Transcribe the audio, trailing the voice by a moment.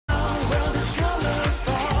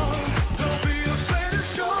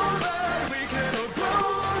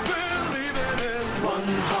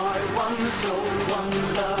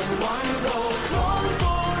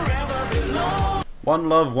One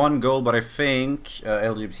love, one goal, but I think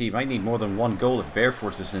LGBT might need more than one goal if Bear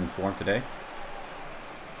Force is in form today.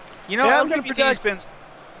 You know, yeah, I'm going to predict. Oh,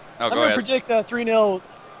 I'm going to predict 3-0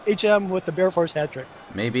 HM with the Bear Force hat trick.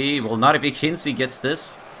 Maybe. Well, not if Kinsey gets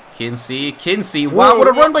this. Kinsey. Wow, what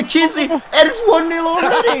a run by Kinsey! And it's 1-0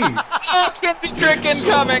 already! Oh, Kinsey trick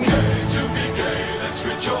incoming! To be gay, let's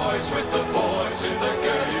rejoice with the boys in the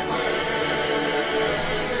gay way.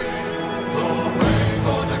 Hooray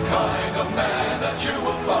for the kind of man that you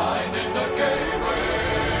will find in the gay way.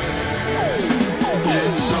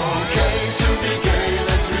 It's okay to be gay,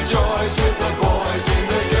 let's rejoice with the boys in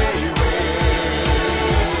the gay way.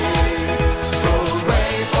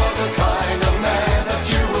 Hooray for the kind of man that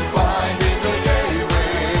you will find in the gay way.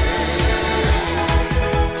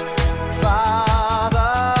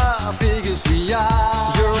 Father figures we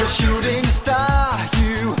are. You're a shooting star,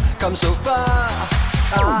 you come so far.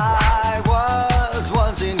 I was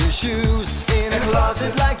once in your shoes, in a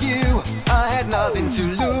closet like you. I had nothing to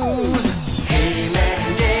lose. Hey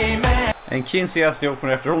man, gay man. And Kinsey has the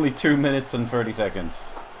opener after only 2 minutes and 30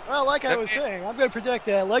 seconds. Well, like I was saying, I'm going to predict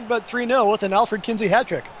leg butt 3-0 with an Alfred Kinsey hat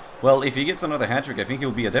trick. Well, if he gets another hat trick, I think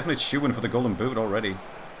he'll be a definite shoo-in for the Golden Boot already.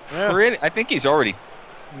 Yeah. I think he's already...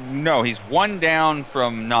 No, he's one down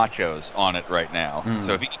from Nachos on it right now.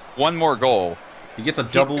 So if he gets one more goal... He gets a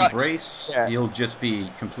double brace, he'll just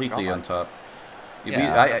be completely on top.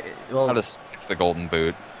 Well, how to stick the Golden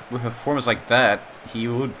Boot. With a performance like that, he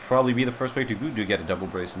would probably be the first player to get a double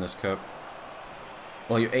brace in this cup.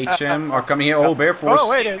 Well, your HM are coming here. Oh, Bear Force. Oh,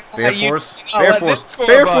 wait. Bear Force. Bear Force.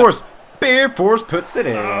 Bear Force. Bear Force puts it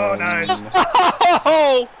in. Oh, nice.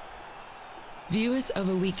 Oh! Viewers of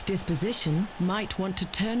a weak disposition might want to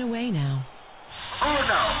turn away now.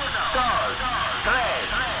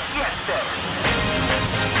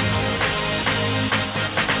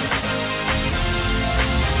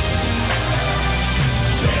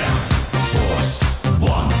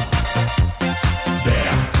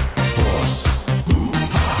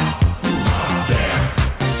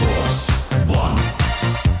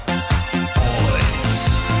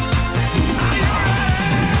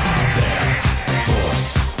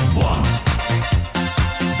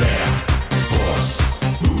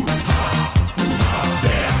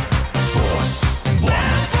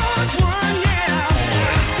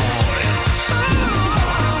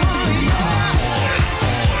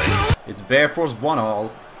 It's Bear Force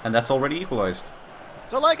 1-all, and that's already equalized.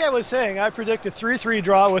 So like I was saying, I predict a 3-3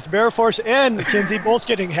 draw with Bear Force and Kinsey both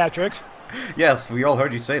getting hat tricks. Yes, we all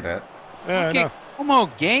heard you say that. No.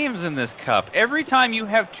 Homo games in this cup. Every time you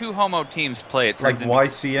have two homo teams play, it Like turns into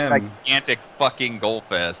YCM. a gigantic fucking goal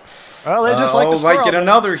fest. Well, they just like to score might get all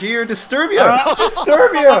another here. Disturbia!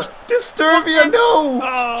 Disturbia! Disturbia, no!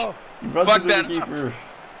 Oh. Runs Fuck into the that. keeper.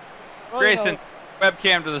 Well, Grayson,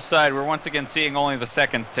 webcam to the side. We're once again seeing only the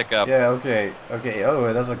seconds tick up. Yeah, okay. Okay,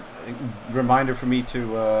 oh, that's a reminder for me to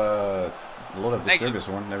load up Disturbia's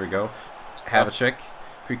one. There we go. Have a check.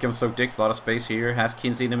 Pre-cum soak dicks, a lot of space here. Has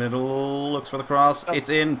Kinsey in the middle, looks for the cross. It's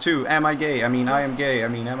in two. Am I gay? I mean, I am gay. I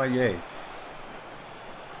mean, am I gay?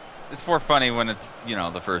 It's more funny when it's, you know,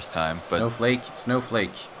 the first time. But Snowflake,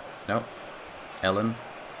 Snowflake. No. Ellen.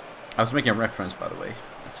 I was making a reference, by the way.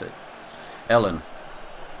 That's it. Ellen.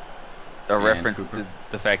 a And reference Cooper. to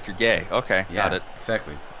the fact you're gay. Okay, Yeah, got it.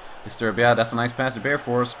 exactly. Disturbia, that's a nice pass to Bear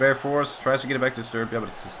Force. Bear Force tries to get it back to Disturbia, but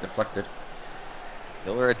it's just deflected.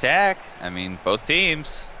 Killer attack. I mean, both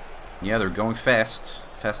teams. Yeah, they're going fast.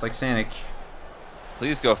 Fast like Sonic.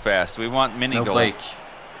 Please go fast. We want mini Snowflake. goal.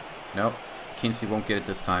 Nope. Kinsey won't get it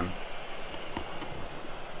this time.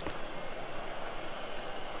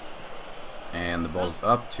 And the ball is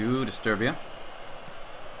up to Disturbia.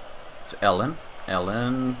 To Ellen.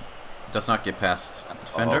 Ellen does not get past the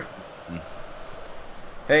defender.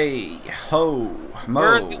 Hey, ho,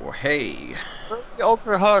 mo, hey. The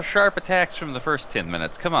ultra sharp attacks from the first 10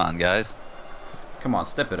 minutes. Come on, guys. Come on,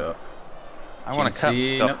 step it up. I want to cut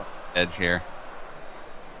Kinsey, the nope. edge here.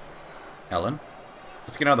 Ellen.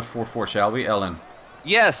 Let's get another 4-4, shall we? Ellen.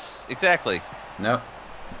 Yes, exactly. Nope.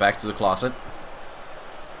 Back to the closet.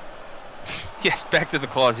 Yes, back to the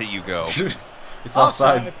closet you go. It's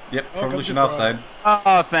offside. Offside. Yep, Oh, revolution comes the offside.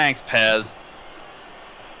 Oh, thanks, Pez.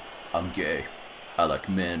 I'm gay. I like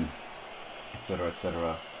men. Etc.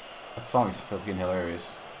 etc. That song is fucking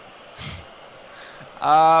hilarious.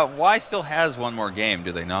 Y still has one more game,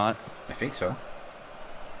 do they not? I think so.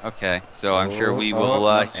 Okay, so I'm sure we will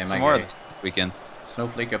am hear I some more gay? this weekend.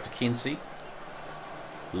 Snowflake up to Kinsey.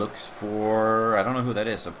 Looks for... I don't know who that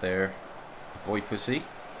is up there. Boy Pussy.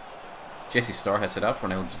 Jesse Starr has it out for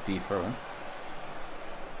an LGP throw-in.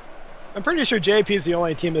 I'm pretty sure JP is the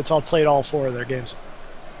only team that's all played all four of their games.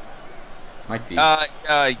 Might be. You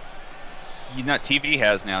know, TV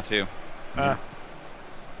has now too. Uh,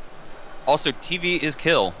 Also, TV is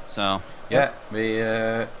kill. So Yeah,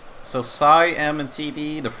 so Psy, M, and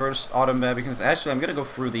TV, the first Autumn Babby Cup. Actually, I'm gonna go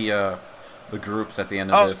through the groups at the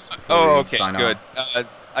end of this before we okay, sign good. off.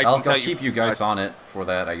 I'll keep you guys on it for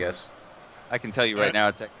that, I guess. I can tell you right now,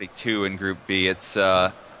 it's actually 2 in Group B. It's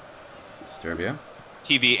Disturbia.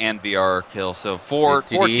 TV and VR kill. So 4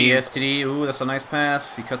 STD, teams. STD, ooh, that's a nice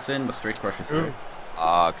pass. He cuts in, but straight crushes through.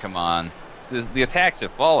 Oh, come on. The attacks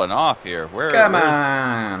have fallen off here. Come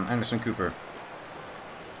on, Anderson Cooper.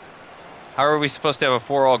 How are we supposed to have a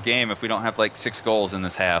 4-all game if we don't have like 6 goals in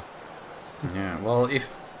this half? Yeah, well,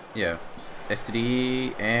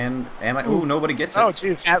 STD and ooh, nobody gets it. oh,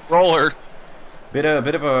 jeez. At roller. Bit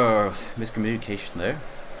of a miscommunication there.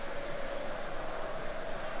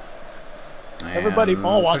 Everybody And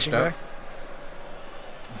ball watching pushed out.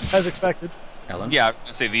 there. As expected. Ellen. Yeah, I was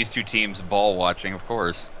going to say these 2 teams ball watching, of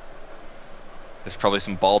course. There's probably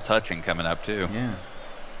some ball touching coming up too. Yeah.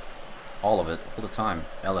 All of it, all the time.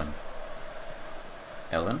 Ellen.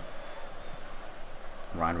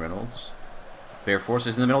 Ryan Reynolds. Bear Force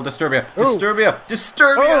is in the middle. Disturbia.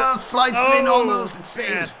 Disturbia slides it in almost. It's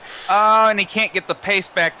saved. Oh, and he can't get the pace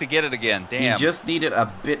back to get it again. Damn. He just needed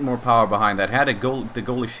a bit more power behind that. Had the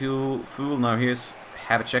goalie fool. Now here's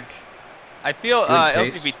Havacek. I feel Good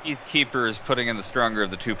pace. LGBT keeper is putting in the stronger of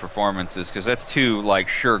the 2 performances because that's 2 like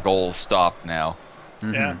sure goals stopped now.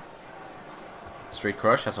 Yeah. Straight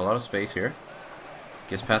crush has a lot of space here.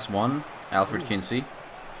 Gets past 1. Alfred Kinsey.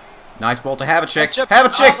 Nice ball to Havacek.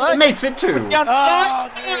 Havacek makes it 2. Pick up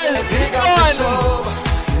your soul,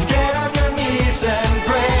 get on your knees and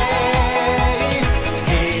pray.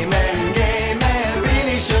 Amen, gay man,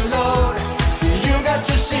 release your load. You got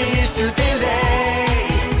to cease to delay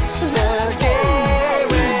the game.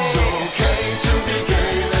 It's okay to be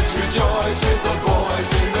gay. Let's rejoice with the boys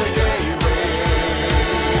in the gay way.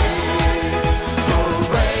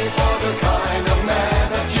 Hooray for the kind of man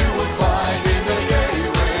that you will find in the gay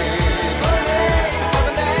way. Hooray for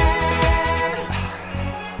the man.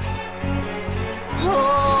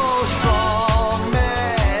 Oh, strong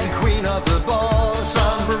man, queen of the ball.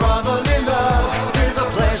 Some brotherly love is a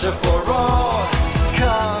pleasure for all.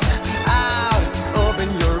 Come out, open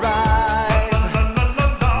your eyes.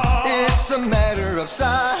 It's a matter of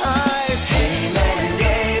size. Amen,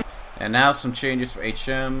 game. And now some changes for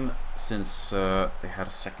HM. Since they had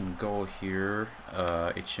a second goal here,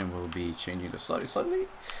 HM will be changing the slightly.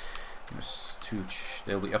 There's 2.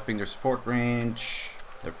 They'll be upping their support range,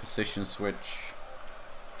 their position switch,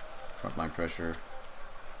 frontline pressure,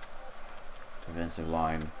 defensive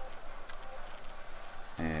line,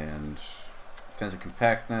 and defensive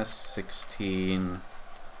compactness 16.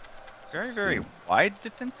 Very wide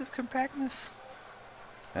defensive compactness.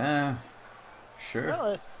 Sure.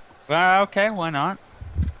 Well, Well, okay, why not?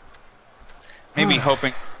 Maybe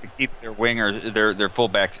hoping to keep their wingers, their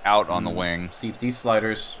fullbacks out on the wing. See if these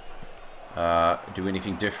sliders do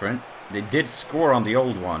anything different. They did score on the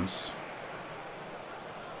old ones.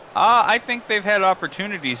 I think they've had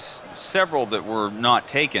opportunities, several that were not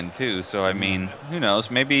taken too. So I mean, who knows?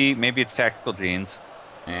 Maybe it's tactical genes.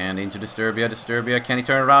 And into Disturbia. Disturbia, can he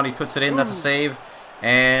turn around? He puts it in. That's a save.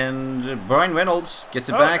 And Brian Reynolds gets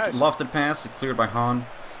it back. Nice. Lofted pass, cleared by Hahn.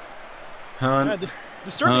 Hahn. yeah,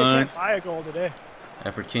 Disturbia can't buy a goal today.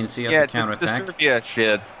 Effort Kinsey has a counterattack. Disturbia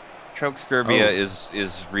shit. Choke Disturbia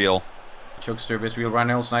is real. Choke Disturbia is real. Ryan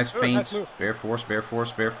Reynolds, nice feint. Nice move. Bear Force. Ryan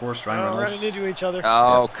Running Reynolds. into each other.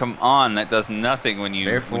 Oh, come on. That does nothing when you...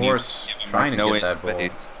 Bear when you Force give him trying to no get that ball.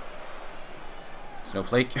 space.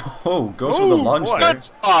 Snowflake. Oh, goes for the lunge boy. there. Good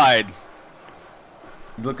slide.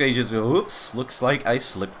 Look, they just go, oops, looks like I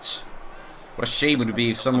slipped. What a shame it would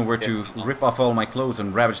be if someone were to rip off all my clothes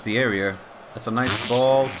and ravage the area. That's a nice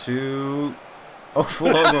ball to... Oh,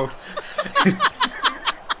 full logo.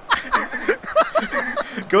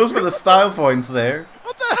 Goes for the style points there.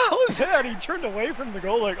 What the hell is that? He turned away from the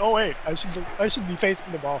goal like, oh wait, I should be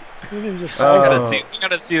facing the ball. And he just Oh. We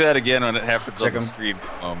gotta see that again when it happens Check on the him. stream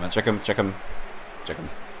moment. Check him. Just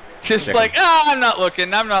check like, him. I'm not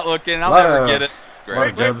looking, I'll Lot never of- get it. lot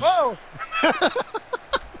Great. of wait, dubs. whoa!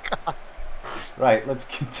 Right, let's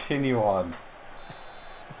continue on.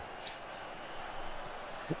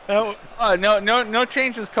 Oh, No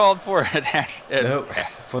changes called for at No,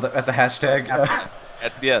 at the hashtag.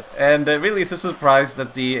 yes. And really, it's a surprise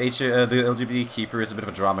that the LGBT keeper is a bit of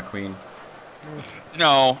a drama queen.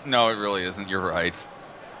 No, it really isn't. You're right.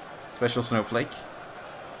 Special Snowflake.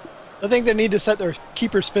 I think they need to set their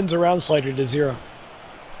keeper spins around slider to 0.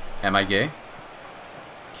 Am I gay?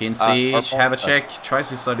 Kinsey, our Havacek tries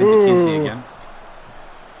to slide into Kinsey again.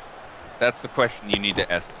 That's the question you need to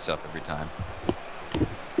ask yourself every time.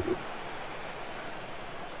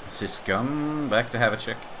 Siscum back to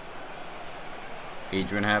Havacek.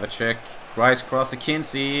 Adrian Havacek. Rice cross to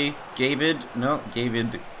Kinsey. David. No,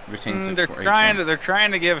 David retains it. They're for trying Adrian. to. They're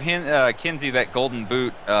trying to give Kinsey that golden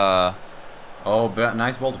boot. Oh,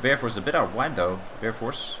 nice ball to Bearforce. A bit out wide though.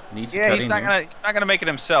 Bearforce needs to cut he's in not here. He's not gonna make it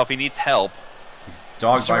himself. He needs help. He's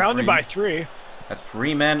dogged Surrounded by by 3. That's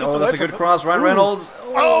 3 men. Gets Oh, away that's a from good him. cross. Ryan Ooh. Reynolds.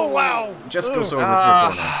 Oh, wow. Just goes Ooh. over for a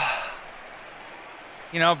corner.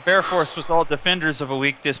 You know, Bearforce was all defenders of a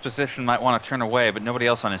weak disposition might want to turn away, but nobody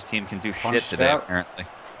else on his team can do shit Punched today, out. apparently.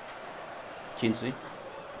 Kinsey,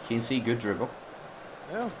 good dribble.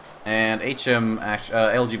 Yeah. And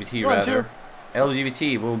LGBT Go on, rather. two.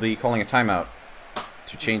 LGBT will be calling a timeout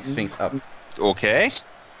to change things up. Okay.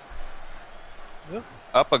 Yeah.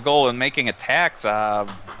 Up a goal and making attacks. I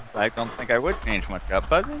don't think I would change much up,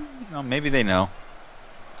 but you know, maybe they know.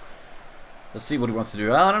 Let's see what he wants to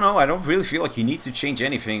do. I don't know. I don't really feel like he needs to change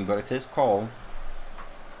anything, but it's his call.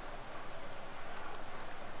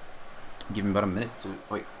 Give him about a minute to...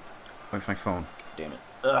 Wait. Where's my phone? Damn it.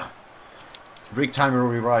 Ugh. Rig timer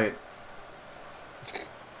will be right.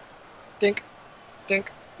 Dink.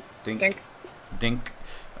 Dink. Dink. Dink. Dink.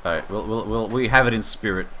 Alright, we have it in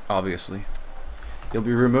spirit, obviously. He'll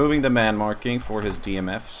be removing the man marking for his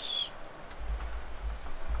DMFs.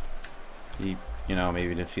 He, you know,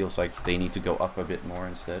 maybe it feels like they need to go up a bit more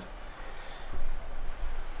instead.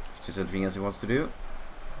 If there's anything else he wants to do.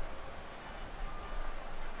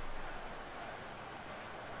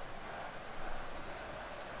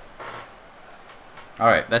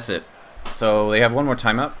 Alright, that's it. So they have one more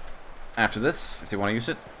timeout after this, if they want to use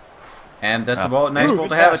it. And that's the ball. Nice Ooh, ball to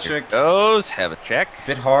good pass. Havacek. Goes, have a check.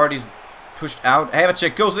 Bit hard, he's pushed out.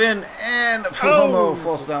 Havacek goes in, and Fulhomo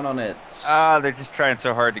falls down on it. They're just trying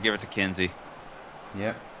so hard to give it to Kinsey.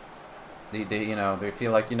 Yep. They you know, they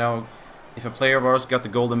feel like, you know, if a player of ours got the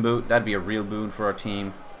golden boot, that'd be a real boon for our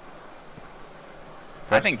team.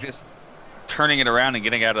 I think just turning it around and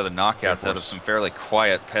getting out of the knockouts out of some fairly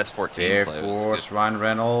quiet PES 14 play. Force, Ryan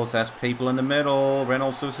Reynolds has people in the middle.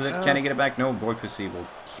 Reynolds loses it. Can he get it back? No, Boy Pussy will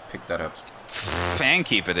pick that up. And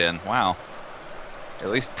keep it in. Wow. At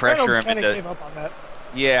least pressure Reynolds him kind of into... gave up on that.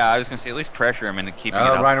 Yeah, I was going to say, at least pressure him into keeping it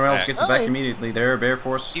up. Ryan Reynolds back. gets it back immediately there. Bear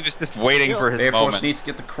Force. He was just waiting for his Bear Force moment. needs to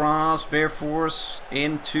get the cross. Bear Force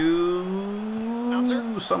into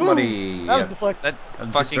Bouncer. somebody. Ooh, that was deflected.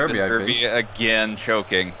 That fucking Disturbia again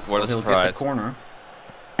choking. What a He'll surprise. get the corner.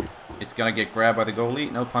 It's going to get grabbed by the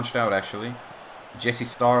goalie. No, punched out, actually. Jesse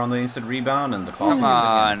Starr on the instant rebound, and the closet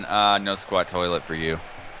Come again. on, no squat toilet for you.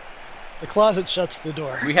 The closet shuts the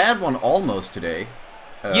door. We had one almost today.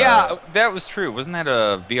 Yeah, that was true. Wasn't that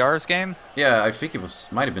a VR's game? Yeah, I think it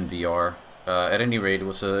might have been VR. At any rate, it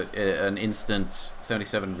was an instant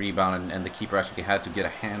 77 rebound, and the keeper actually had to get a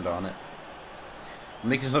hand on it.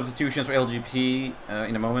 Making substitutions for LGP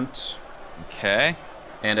in a moment, Okay.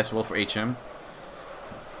 and as well for HM.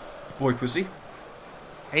 Boy Pussy.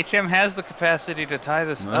 HM has the capacity to tie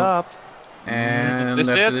this up. And Is this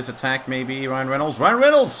after it? this attack, maybe Ryan Reynolds. Ryan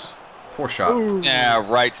Reynolds! Poor shot. Ooh. Yeah,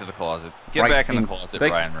 right to the closet. Get Right back in the closet,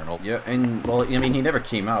 Ryan Reynolds. Yeah, and well, I mean, he never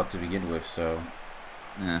came out to begin with, so.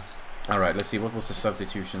 Yeah. All right, let's see. What was the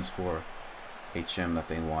substitutions for HM that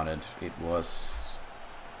they wanted? It was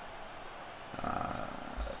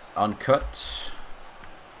uncut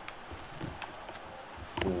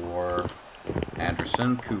for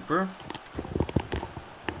Anderson, Cooper.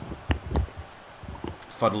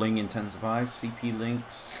 Fuddling intensifies, CP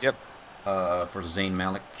links. Yep. For Zayn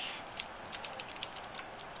Malik.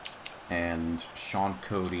 And Sean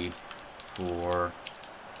Cody for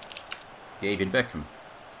David Beckham.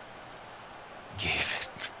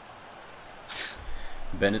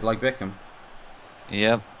 Bend it like Beckham.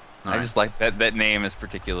 Yep. All I right. just like that name is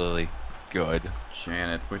particularly good.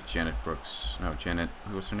 Janet, with Janet Brooks. No, Janet,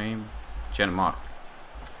 who was her name? Janet Mock.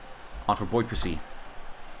 On for Boy Pussy.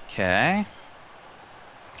 Okay.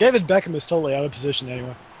 David Beckham is totally out of position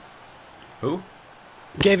anyway. Who?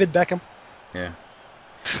 David Beckham. Yeah.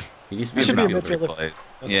 He needs to He be should be a midfielder. midfielder. Plays.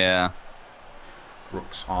 That's- Yeah.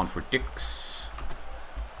 Brooks on for Dix.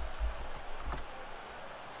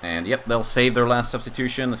 And yep, they'll save their last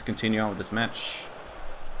substitution. Let's continue on with this match.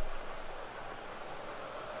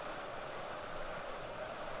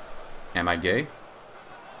 Am I gay?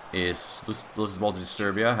 Is loses the ball to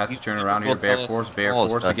Disturbia. Has to turn around here. Bear Force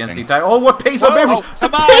against the title. Oh, what pace on Bear Force!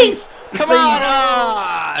 come The on! pace! The Come save! on!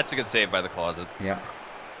 Ah, that's a good save by the closet. Yeah.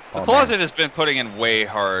 The Oh, closet man. has been putting in way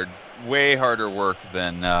harder work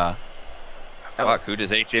than. Fuck, who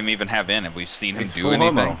does HM even have in? Have we seen him It's do full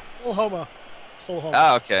anything? homo. Full homo. It's full homo.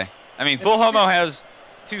 Oh, okay. I mean, Full Homo has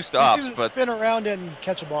 2 stops, You but spin around and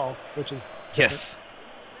catch a ball, which is yes.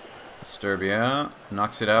 Disturbia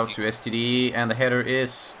knocks it out to STD, and the header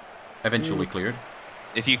is eventually cleared.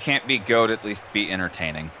 If you can't be GOAT, at least be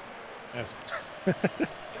entertaining. yes.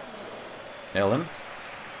 Ellen.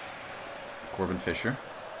 Corbin Fisher.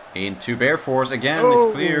 Into Bear Force again.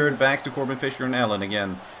 It's cleared. Back to Corbin Fisher and Ellen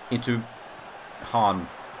again. Into Han.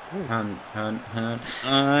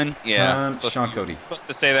 Yeah. Sean Cody. Supposed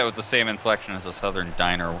to say that with the same inflection as a Southern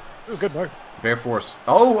diner. Ooh, good mark. Bear Force.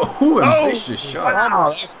 Oh, ambitious shot. Wow,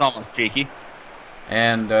 that's almost cheeky.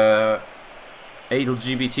 And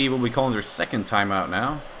lgbt will be calling their second timeout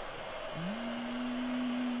now.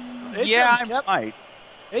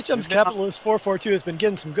 HM's Capitalist 442 has been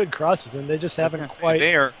getting some good crosses, and they just haven't quite.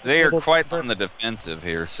 They are quite on the defensive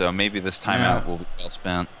here, so maybe this timeout will be well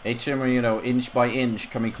spent. HM are, inch by inch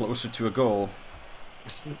coming closer to a goal.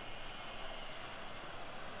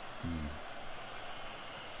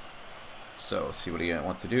 So let's see what he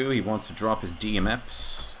wants to do. He wants to drop his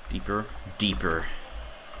DMFs deeper.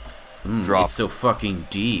 Drop. It's so fucking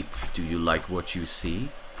deep. Do you like what you see?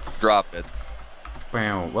 Drop it.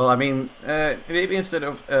 Wow. Well, I mean, maybe instead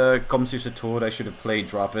of Comme si je t'aime, I should have played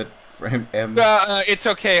Drop It for him. It's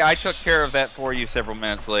okay. I took care of that for you several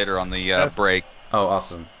minutes later on the break. Oh,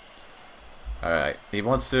 awesome. All right. He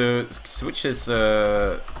wants to switch his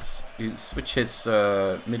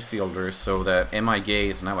midfielders so that MI Gay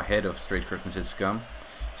is now ahead of Straight Curtains his Scum.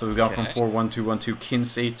 So we've gone from 4-1-2-1-2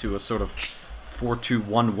 Kinsey to a sort of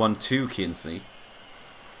 4-2-1-1-2 Kinsey.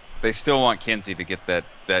 They still want Kinsey to get that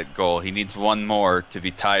goal. He needs one more to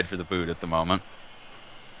be tied for the boot at the moment.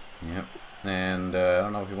 Yep. And I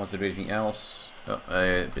don't know if he wants to do anything else.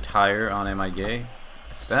 A bit higher on MI Gay.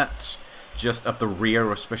 That. Just up the rear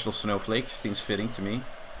of Special Snowflake. Seems fitting to me.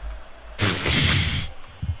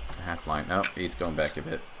 Half line. Oh, he's going back a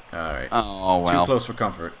bit. Alright. Oh, well. Too close for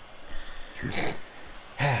comfort.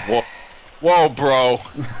 Whoa, bro.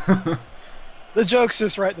 The jokes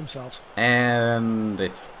just write themselves. And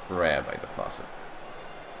it's grabbed by the closet.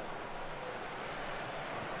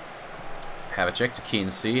 Have a check to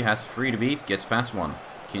Kinsey. Has 3 to beat. Gets past 1.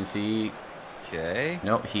 Kinsey. Okay.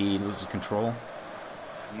 Nope, he loses control.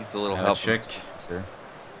 Needs a little Have help. check.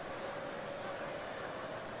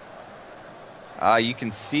 You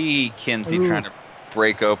can see Kinsey trying to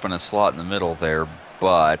break open a slot in the middle there,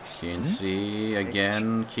 but Kinsey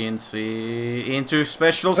again. Kinsey into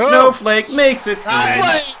Special Snowflake makes it.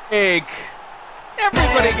 Snowflake!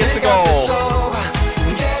 Everybody gets a goal.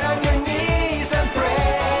 Get on your knees and pray.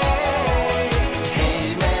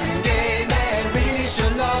 Hey man, gay man, really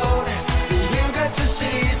should know. You got to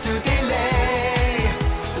cease to delay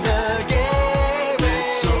the game.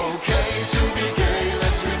 It's okay to be gay.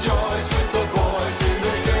 Let's rejoice with the boys in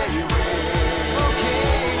the gay way.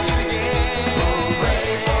 Okay to be gay. Hooray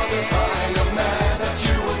for the kind of man that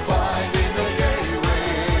you will find in the gay way.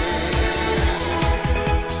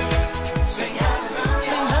 Sing hallelujah.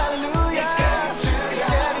 Sing hallelujah. It's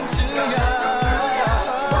getting to ya.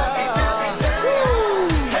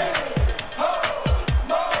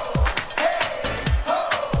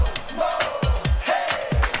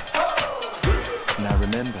 Now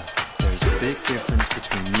remember, there's a big difference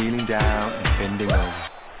between kneeling down and bending over.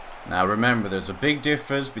 Now remember, there's a big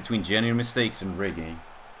difference between genuine mistakes and rigging.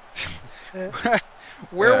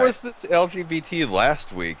 Where was this LGBT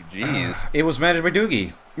last week? Jeez. It was managed by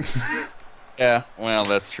Doogie. Yeah, well,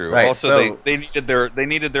 that's true. Right, also, so they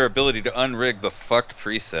needed their ability to unrig the fucked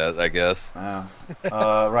preset, I guess.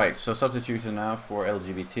 Right, so substitution now for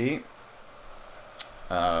LGBT. See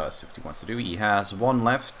what he wants to do. He has 1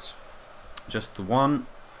 left. Just the 1.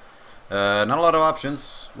 Not a lot of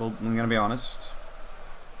options. Well, I'm gonna be honest.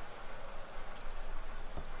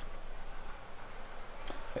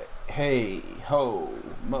 Hey, ho,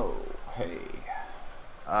 mo, hey.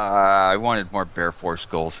 I wanted more Bear Force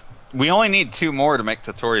goals. We only need 2 more to make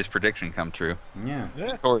Totori's prediction come true. Yeah.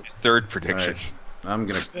 Totori's 3rd prediction. Right. I'm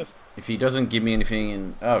gonna. If he doesn't give me anything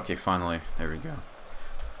in. Oh, okay, finally. There we go.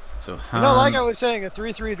 So, like I was saying, a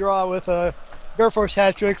 3-3 draw with Bear Force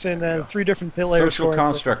hat tricks and 3 different players. Social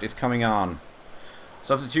construct is coming on.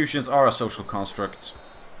 Substitutions are a social construct.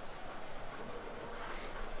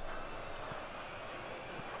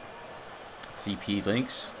 CP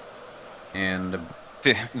links. And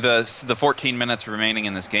The 14 minutes remaining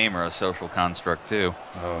in this game are a social construct too.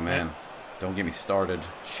 oh man, don't get me started,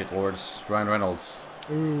 shitlords. Ryan Reynolds.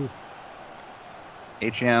 Ooh.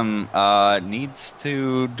 HM needs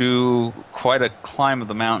to do quite a climb of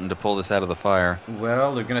the mountain to pull this out of the fire.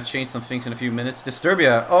 Well, they're gonna change some things in a few minutes.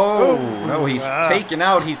 Disturbia. Oh no, he's taken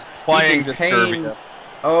out. He's Flying in pain. Disturbia.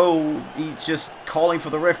 Oh, he's just calling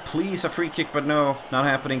for the ref. Please, a free kick, but no, not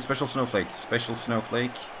happening. Special snowflake. Special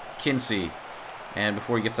snowflake. Kinsey. And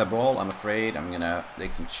before he gets that ball, I'm afraid I'm going to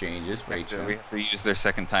make some changes for HM. We have to use their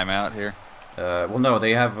second timeout here? Well, no,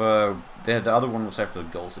 they have the other one was after the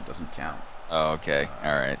goals. It doesn't count. Oh, okay.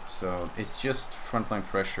 All right. So it's just front line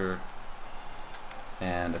pressure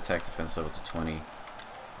and attack defense level to 20.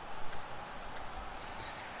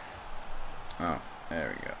 Oh,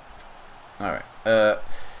 there we go. All right.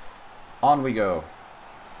 On we go.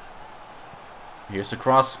 Here's a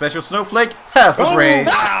cross. Special snowflake has a brace.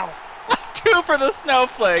 Wow! 2 for the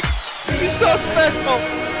snowflake. He's so special.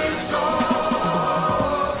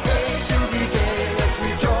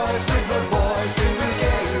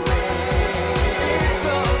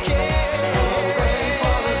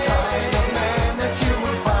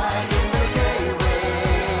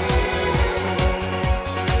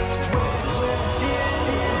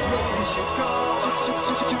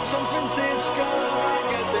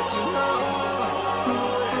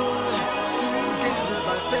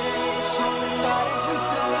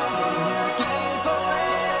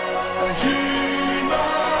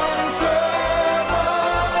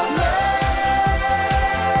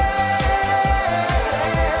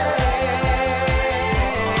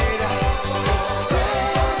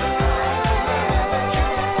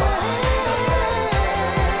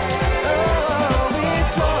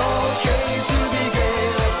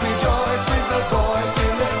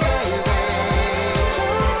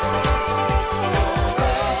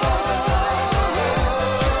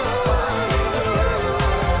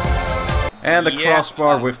 And the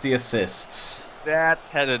crossbar with the assist. That's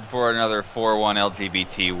headed for another 4-1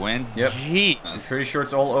 LGBT win. Yep. Jeez. I'm pretty sure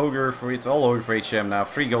it's all over for HM now.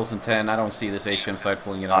 3 goals in 10. I don't see this HM side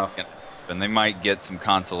pulling it off. And they might get some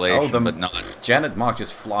consolation, but not. Janet Mock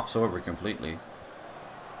just flops over completely.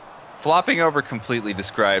 Flopping over completely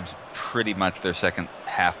describes pretty much their second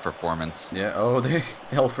half performance. Yeah. Oh, they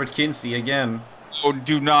Alfred Kinsey again. Oh,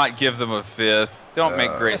 do not give them a 5th. Don't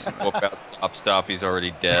make Grayson whoop out stop. He's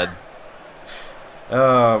already dead.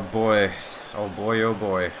 Oh boy. Oh boy, oh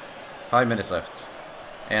boy. 5 minutes left.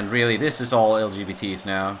 And really, this is all LGBTs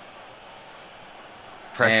now.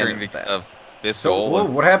 Pressuring the 5th goal. Whoa,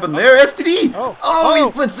 what happened there? STD! Oh,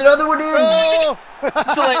 he puts another one in! Oh!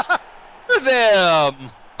 So like, for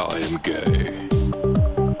them! I am gay.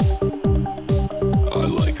 I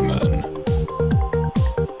like men.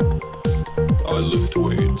 I lift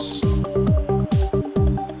weights.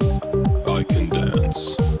 I can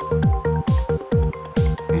dance.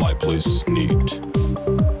 My place is neat.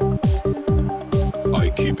 I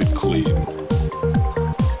keep it clean.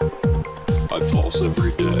 I floss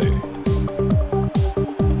every day.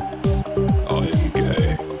 I am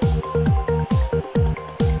gay.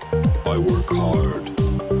 I work hard.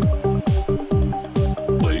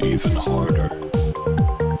 Play even harder.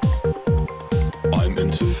 I'm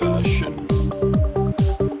into fashion.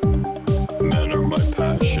 Men are my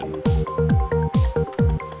passion.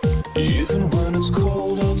 Even when it's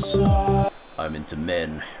cold outside. I'm into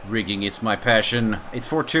men. Rigging is my passion. It's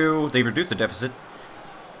 4-2. They reduced the deficit.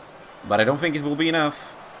 But I don't think it will be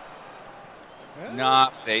enough.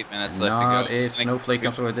 Not 8 minutes left to go. Not if Snowflake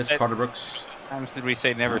comes with this, Carter Brooks. How times did we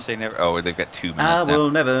say never say never? Oh, they've got 2 minutes I now. will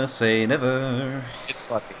never say never. It's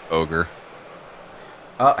fucking ogre.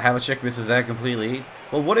 Oh, Havlicek misses that completely.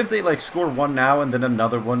 Well, what if they like score one now and then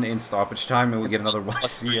another one in stoppage time and we get another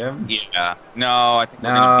YCM? Yeah. No, I think we're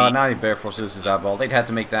No, gonna beat. now Bear Force loses that ball. They'd have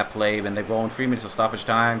to make that play when they're going 3 minutes of stoppage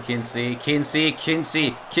time. Kinsey,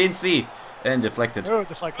 and deflected. Oh,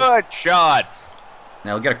 deflected. Good shot.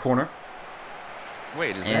 Now we'll get a corner.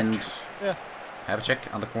 Wait, is And that? Yeah.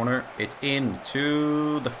 Havlicek on the corner. It's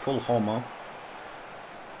into the full homo.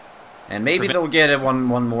 And maybe they'll get it one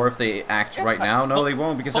more if they act right now. No, they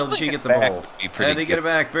won't because LG get the ball. Yeah, they get it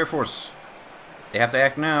back. Bear Force. They have to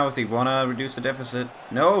act now if they want to reduce the deficit.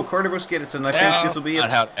 No, Cordobus gets it, and I think this will be it.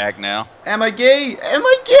 Not how to act now. Am I gay? Am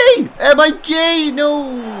I gay? Am I gay?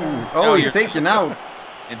 No. Oh, No, he's you're- taken out.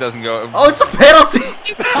 It doesn't go. Oh, it's a penalty.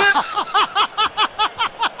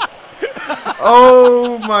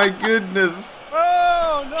 Oh my goodness.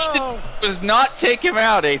 Oh, no. Does not take him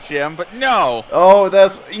out, HM, but no. Oh,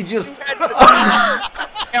 he just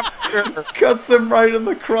cuts him right in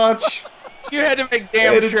the crotch. You had to make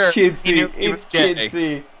damn And sure. it's Kinsey. he was It's gay.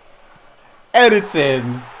 Kinsey. And it's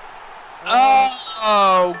in.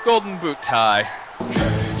 Oh, golden boot tie.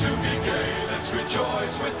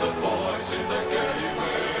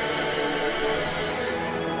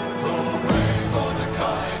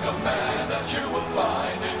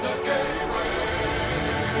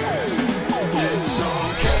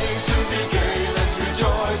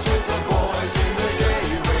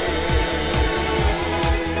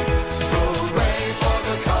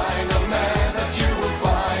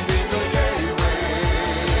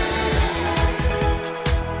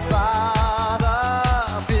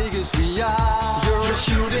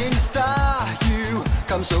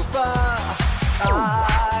 come so far.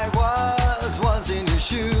 I was once in your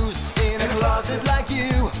shoes, in a closet like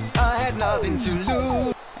you. I had nothing to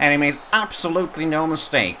lose. And he makes absolutely no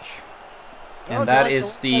mistake. Oh, And that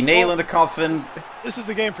is the nail in the coffin. This is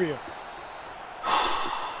the game for you.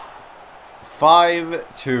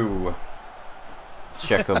 5-2.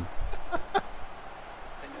 Check him.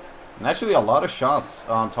 And actually a lot of shots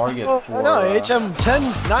on target for... I know, HM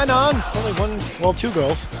 10, 9 on, only one, well, 2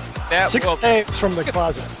 goals. Six saves from the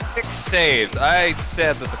closet. 6 saves. I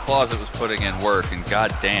said that the closet was putting in work, and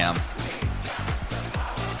goddamn.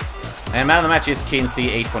 And man of the match is Kinsey,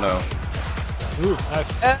 8.0. Ooh, nice.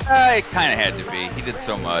 It kind of had to be. He did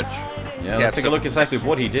so much. Yeah, let's take a look exactly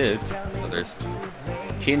what he did. Others.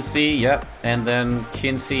 Kinsey, yep. And then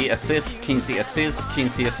Kinsey assist, Kinsey assist,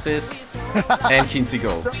 Kinsey assist, and Kinsey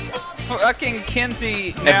goal. Fucking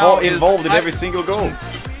Kinsey now involved in every single goal.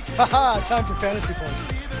 Haha, time for fantasy points.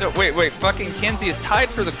 So wait, fucking Kinsey is tied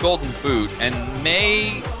for the golden boot, and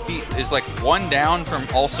is like 1 down from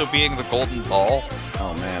also being the golden ball.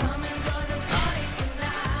 Oh man.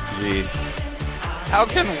 Jeez. How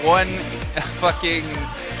can one fucking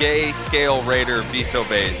gay scale raider be so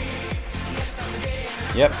based?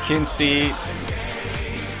 Yep, Kinsey,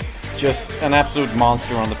 just an absolute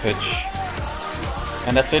monster on the pitch.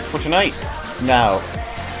 And that's it for tonight. Now,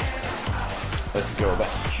 let's go back.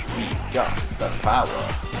 We got the power,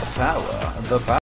 the power, the power.